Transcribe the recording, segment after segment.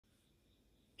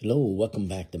Hello, welcome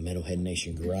back to Metalhead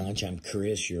Nation Garage. I'm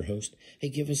Chris, your host. Hey,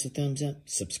 give us a thumbs up,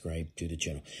 subscribe to the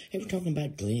channel. Hey, we're talking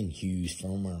about Glenn Hughes,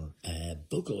 former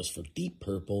vocalist for Deep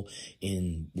Purple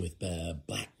with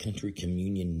Black Country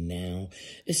Communion now.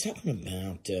 It's talking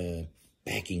about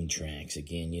backing tracks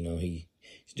again. You know, he's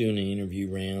doing the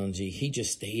interview rounds. He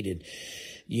just stated,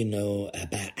 you know,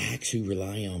 about acts who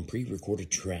rely on pre-recorded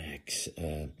tracks.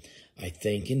 I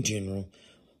think in general,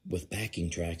 with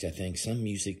backing tracks, I think some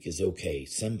music is okay.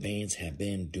 Some bands have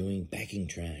been doing backing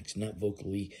tracks, not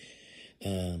vocally,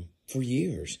 for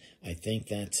years. I think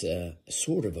that's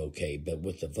sort of okay, but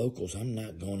with the vocals, I'm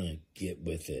not going to get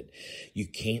with it. You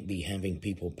can't be having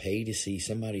people pay to see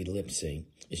somebody lip sync.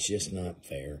 It's just not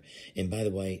fair. And by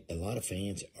the way, a lot of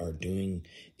fans are doing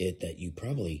it that you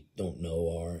probably don't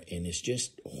know are, and it's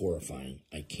just horrifying.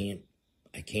 I can't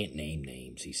name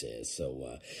names, he says.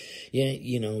 So, yeah,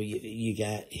 you know, you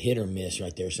got hit or miss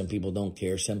right there. Some people don't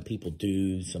care. Some people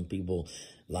do. Some people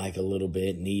like a little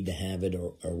bit, need to have it,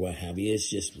 or what have you. It's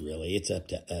just really, it's up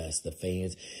to us, the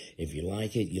fans. If you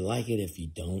like it, you like it. If you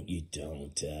don't, you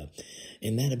don't.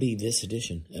 And that'll be this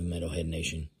edition of Metalhead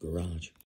Nation Garage.